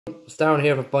It's Darren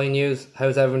here for Boyne News.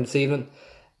 How's everyone this evening?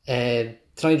 Tonight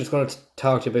I'm just going to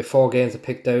talk to you about 4 games I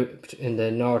picked out in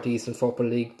the North Eastern Football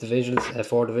League divisions,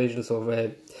 4 divisions. So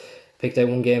I've picked out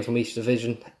 1 game from each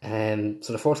division.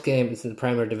 So the first game is in the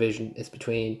Premier Division. It's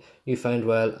between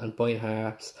Newfoundwell and Boyne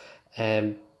Harps.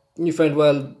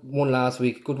 Newfoundwell won last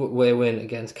week, good away win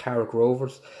against Carrick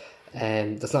Rovers.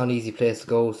 That's not an easy place to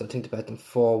go, so I think they bet them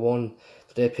 4-1.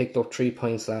 So they picked up 3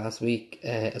 points last week,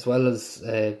 as well as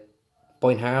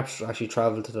Boyne Harps actually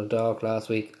travelled to the Dog last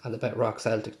week and they bet Rock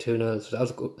Celtic 2-0, so that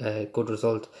was a good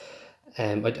result.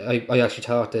 I actually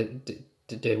thought that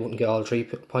they wouldn't get all 3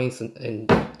 points in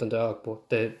the Dog, but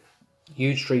the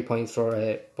huge 3 points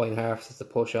for Boyne Harps is to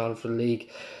push on for the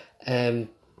league.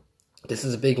 This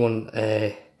is a big one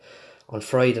on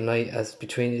Friday night, as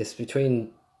there's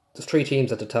 3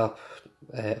 teams at the top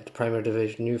of the Premier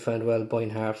Division: Newfoundwell,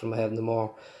 Boyne Harps, and Mahevin the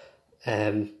Moor.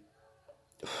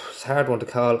 It's a hard one to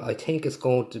call. I think it's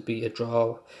going to be a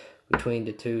draw between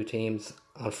the 2 teams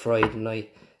on Friday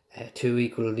night. 2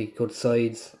 equally good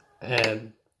sides,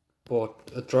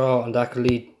 but a draw, and that could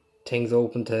lead things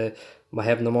open to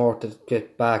Mahevin the Moor to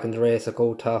get back in the race or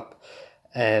go top.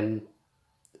 I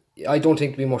don't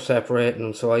think there'll be much separating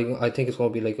them, so I think it's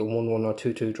going to be like a 1-1 or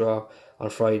 2-2 draw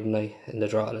on Friday night in the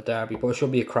draw of the derby. But it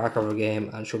should be a cracker of a game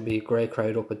and should be a great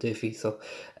crowd up at Diffie. So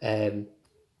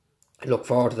I look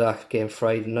forward to that game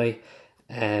Friday night.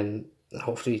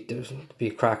 Hopefully there'll be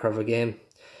a cracker of a game.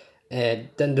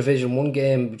 Then Division 1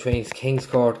 game between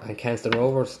Kingscourt and Kentsto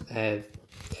Rovers.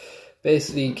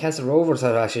 Basically, Kentsto Rovers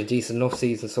had actually a decent enough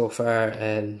season so far.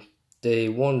 They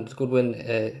won a good win.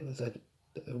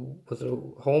 Was it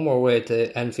home or away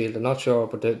to Enfield? I'm not sure,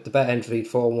 but they bet Enfield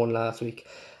 4-1 last week.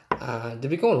 They've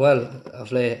been going well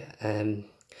of late.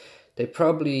 They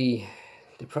probably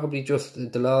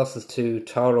just the losses to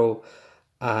Toro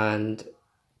and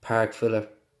Parkville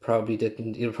probably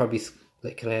didn't. It'll probably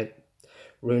like kind of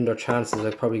ruin their chances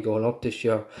of probably going up this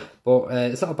year. But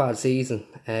it's not a bad season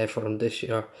for them this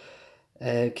year.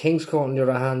 Kingscourt, on the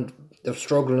other hand, they're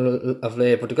struggling of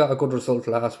late, but they got a good result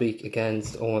last week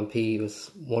against OMP. It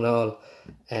was 1-1.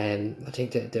 I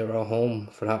think that they were at home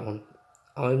for that one.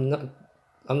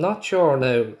 I'm not sure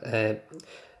now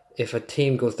if a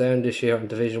team goes down this year in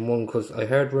Division 1, because I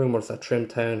heard rumours that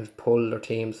Trimtown have pulled their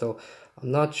team, so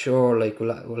I'm not sure like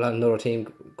will another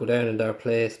team go down in their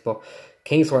place. But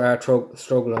Kingscourt are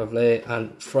struggling of late,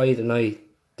 and Friday night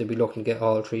they'll be looking to get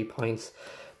all 3 points.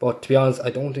 But to be honest,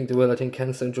 I don't think they will. I think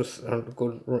Kensington just are a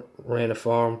good reign of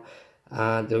form,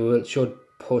 and they should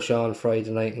push on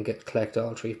Friday night and collect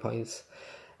all 3 points.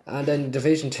 And then the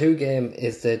Division 2 game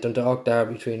is the Dundalk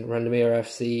derby between Randomir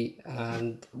FC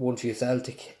and Woodview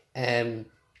Celtic.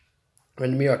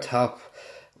 Randomir top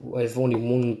with only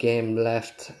 1 game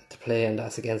left to play, and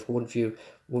that's against Woodview.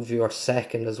 Woodview are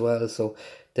second as well, so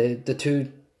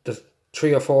the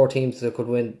 3 or 4 teams that could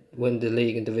win the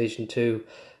league in Division 2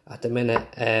 at the minute.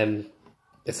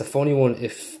 It's a funny one.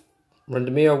 If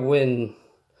Randomir win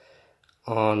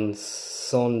on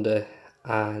Sunday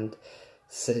and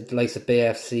likes of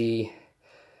BFC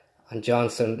and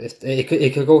Johnson,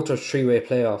 it could go to a 3-way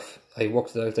playoff. I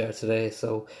worked it out there today,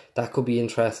 so that could be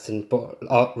interesting, but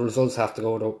results have to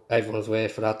go to everyone's way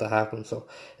for that to happen, so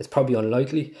it's probably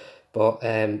unlikely. But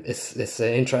it's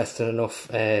interesting enough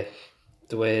the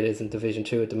way it is in Division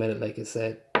 2 at the minute. Like it's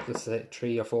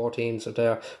 3 or 4 teams are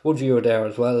there. Woodview are there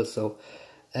as well, so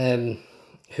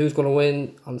who's going to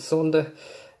win on Sunday?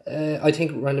 I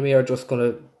think Randomir are just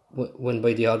going to win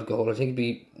by the odd goal. I think it'd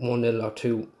be 1-0 or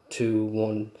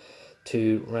 2-1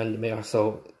 to Randomir,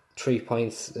 so 3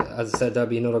 points. As I said, that'll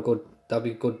be a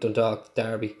good Dundalk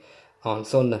derby on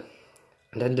Sunday.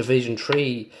 And then Division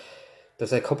 3,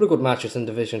 there's a couple of good matches in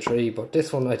Division 3, but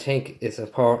this one I think is an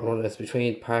important one. It's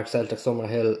between Park Celtic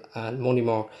Summerhill and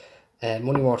Moneymore.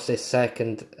 Moneymore stays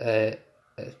second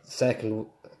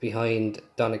behind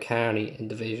Donacarney in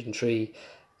Division 3.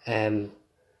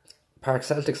 Park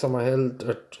Celtic Summerhill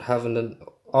are having an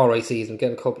alright season,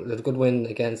 getting a good win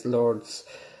against Lords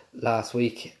last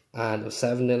week, and it was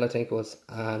 7-0 I think it was.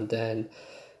 And then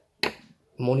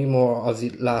Moneymore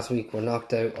obviously last week were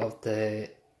knocked out of the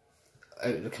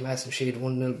Comesson Shield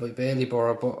 1-0 by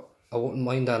Baileyborough, but I wouldn't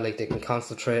mind that. Like, they can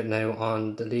concentrate now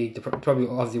on the league. They probably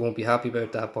obviously won't be happy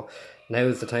about that, but now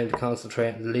is the time to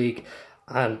concentrate on the league.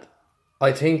 And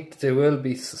I think there will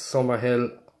be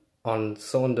Summerhill on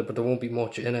Sunday, but there won't be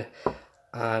much in it.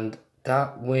 And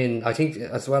that win, I think,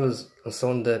 as well as on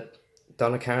Sunday,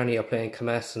 Donacarney are playing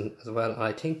Comesson as well, and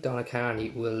I think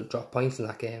Donacarney will drop points in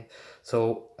that game.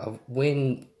 So a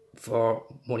win for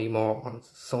Moneymore on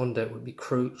Sunday would be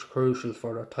crucial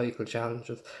for their title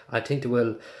challenges. I think they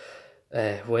will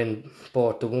win,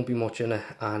 but there won't be much in it,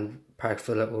 and Park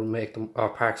Villa will make them, or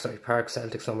Park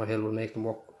Celtic Summerhill will make them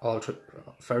work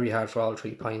very hard for all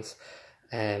 3 points.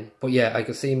 But yeah, I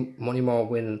could see Moneymore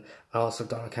winning, and also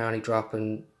Donacarney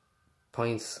dropping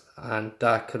points, and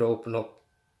that could open up.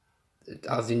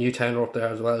 Obviously, Newtown are up there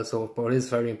as well, so but it is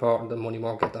very important that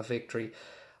Moneymore get that victory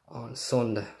on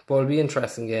Sunday. But it'll be an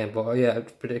interesting game. But yeah,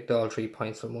 I'd predict all 3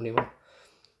 points for Moneymore.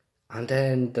 And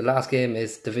then the last game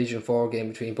is Division 4 game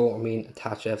between Boyne and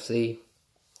Thatch FC.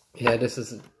 Yeah, this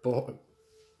is the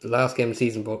last game of the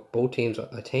season, but both teams,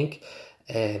 I think,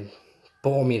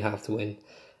 Boyne have to win.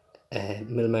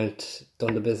 Millmount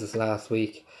done the business last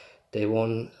week. They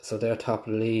won, so they're top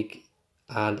of the league.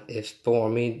 And if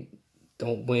Boyne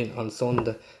don't win on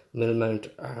Sunday,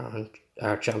 Millmount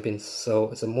are champions. So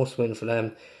it's a must win for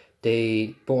them.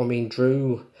 Boyne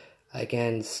drew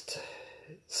against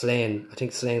Slane. I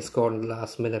think Slane scored in the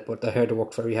last minute, but I heard they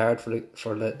worked very hard for the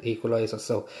equaliser.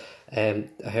 So I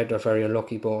heard they're very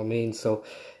unlucky, Boyne. So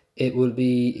it'll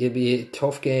be a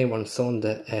tough game on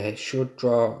Sunday. Should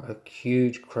draw a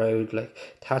huge crowd. Like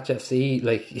Thatch FC,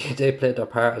 like they played their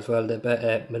part as well. They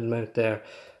bet Millmount there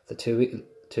the 2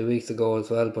 weeks ago as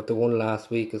well, but they won last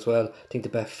week as well. I think they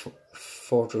bet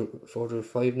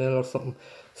 4-5-0 or something.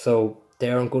 So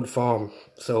they're in good form.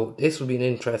 So this will be an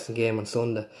interesting game on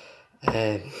Sunday.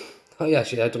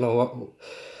 Actually, I don't know what.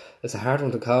 It's a hard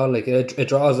one to call. Like it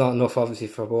draws not enough, obviously,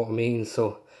 for both means.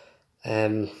 So,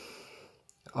 I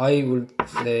would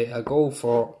say I go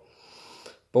for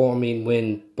Boyne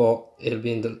win, but it'll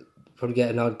be probably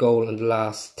get an odd goal in the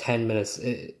last 10 minutes.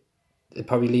 It'll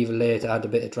probably leave it late to add a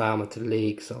bit of drama to the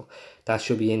league, so that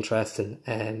should be interesting.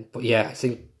 But yeah, I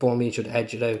think Boyne should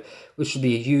edge it out, which should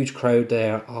be a huge crowd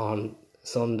there on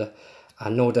Sunday.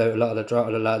 And no doubt a lot of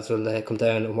the lads will come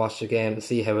down and watch the game and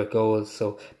see how it goes.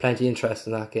 So plenty of interest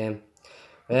in that game.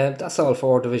 That's all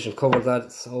for Division covered,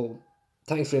 lads. So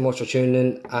thanks very much for tuning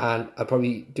in, and I'll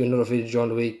probably do another video during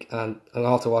the week, and I'll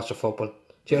also watch the football.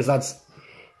 Cheers, lads.